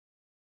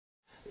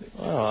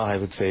Well, I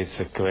would say it's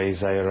a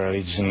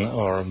quasi-religion,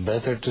 or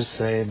better to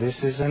say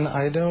this is an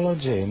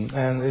ideology,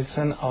 and it's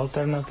an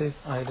alternative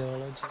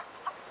ideology.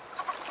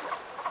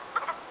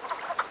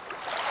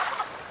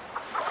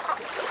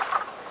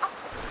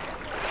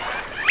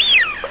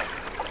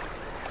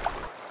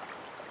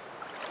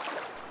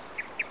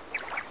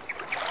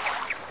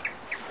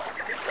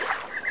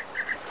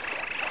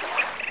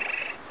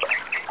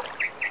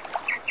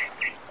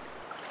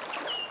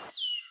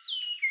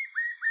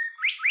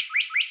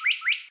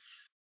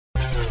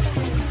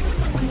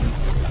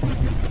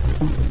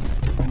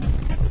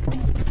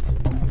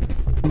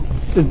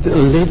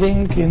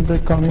 Living in the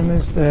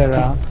communist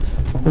era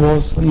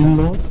was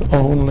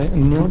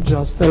not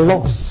just a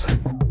loss.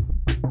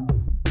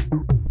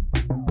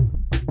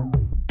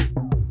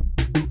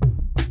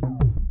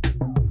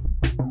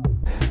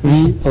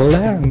 We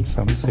learned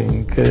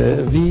something,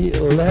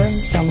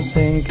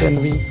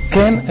 and we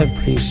can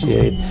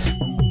appreciate.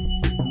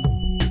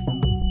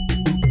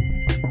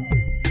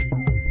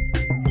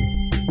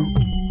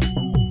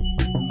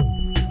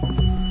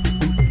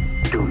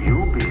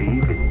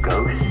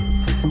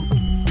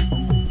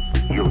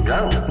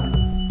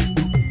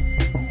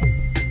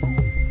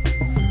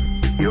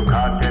 You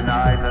can't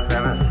deny that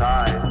there are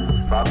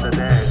signs from the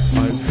dead.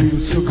 I feel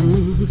so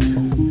good,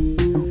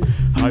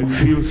 I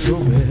feel so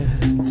bad.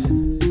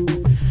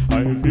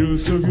 I feel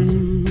so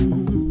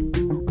good,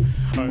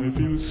 I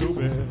feel so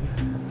bad.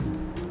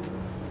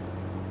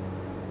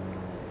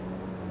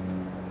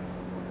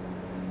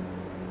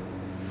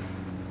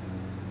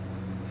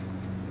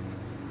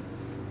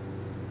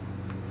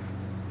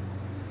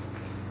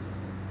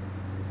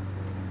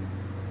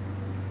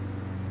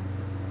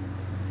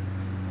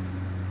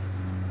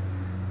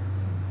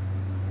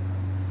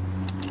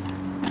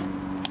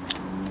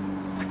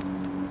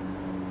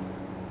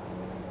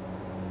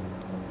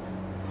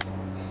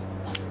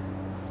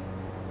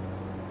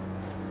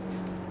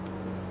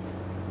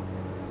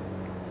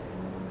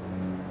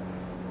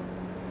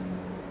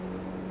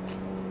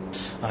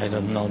 I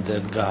don't know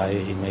that guy,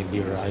 he may be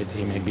right,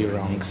 he may be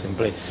wrong,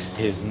 simply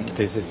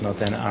this is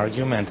not an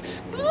argument.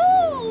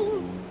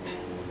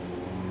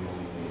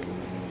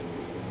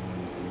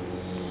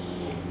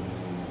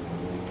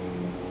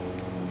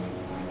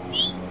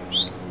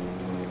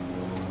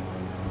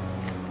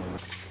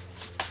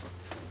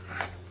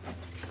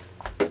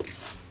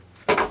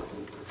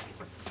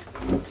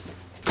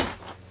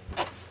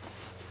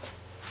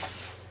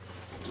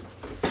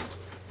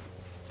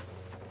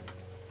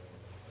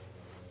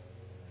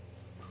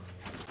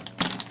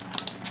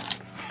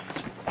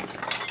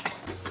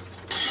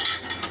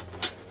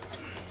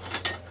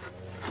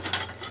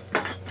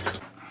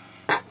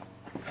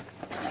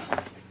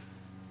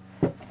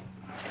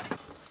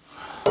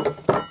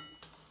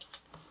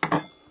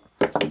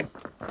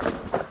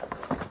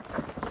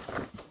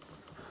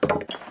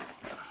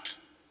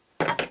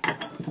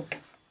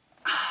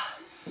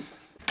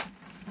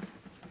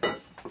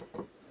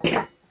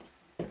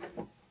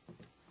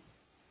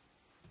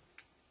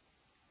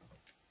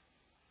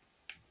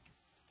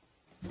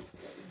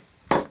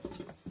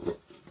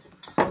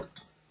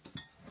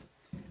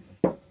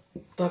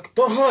 Tak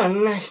tohle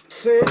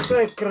nechci, to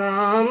je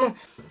krám.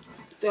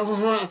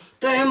 Tohle,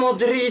 to je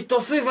modrý,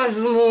 to si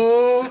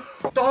vezmu.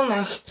 To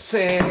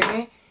nechci.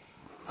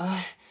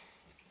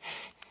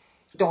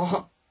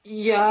 To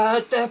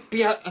je,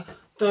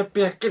 to je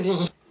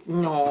pěkný.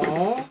 No,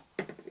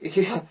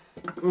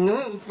 no,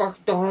 pak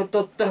tohle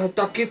to je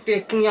taky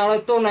pěkný,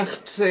 ale to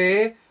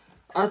nechci.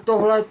 A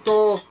tohle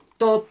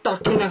to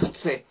taky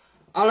nechci.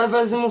 Ale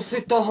vezmu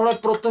si tohle,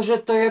 protože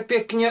to je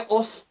pěkně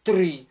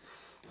ostrý.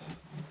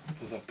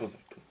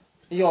 Pozor.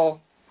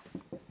 Jo.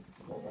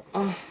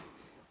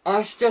 A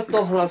ještě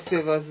tohle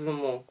si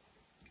vezmu.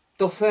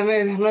 To se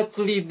mi hned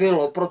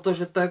líbilo,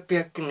 protože to je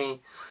pěkný.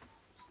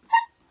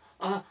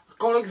 A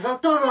kolik za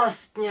to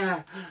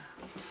vlastně?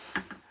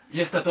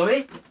 Že jste to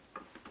vy?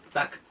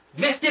 Tak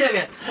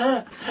 209.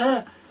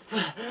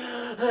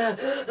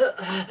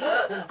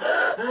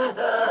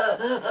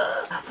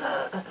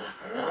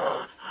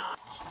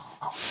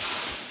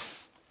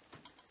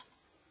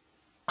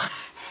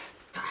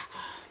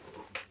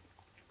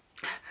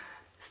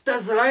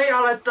 Jste zlej,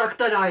 ale tak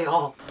teda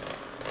jo.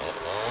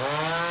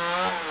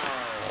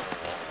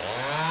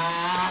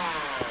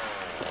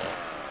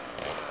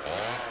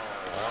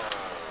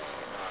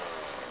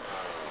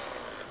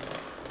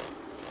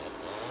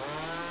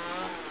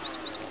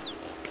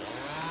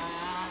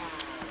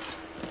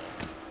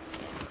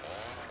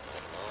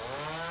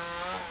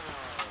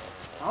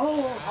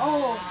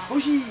 Halo,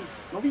 zboží,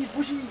 nový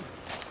zboží.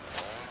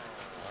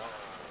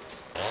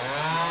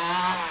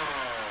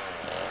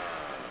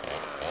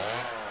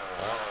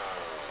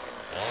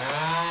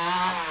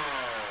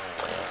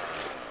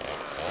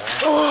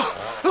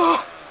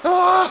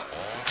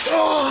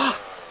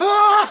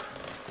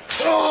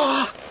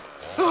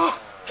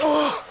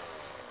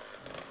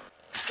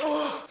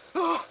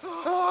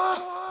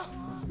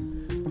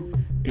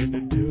 In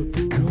the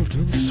difficult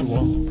and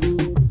swamp,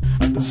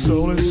 and the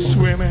soul is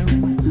swimming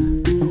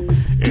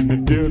in the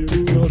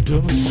difficult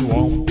and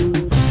swamp.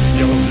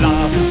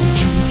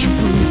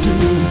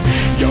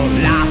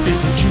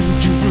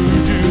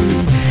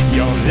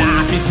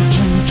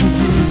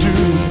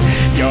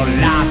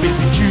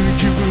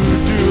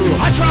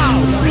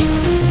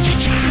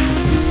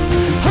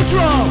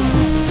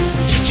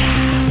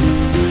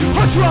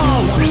 Hot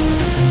rod!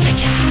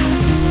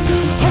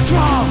 Hot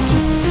rod!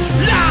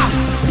 Love!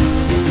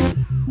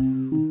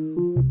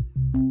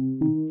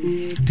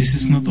 This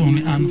is not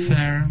only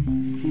unfair,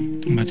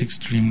 but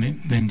extremely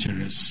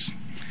dangerous.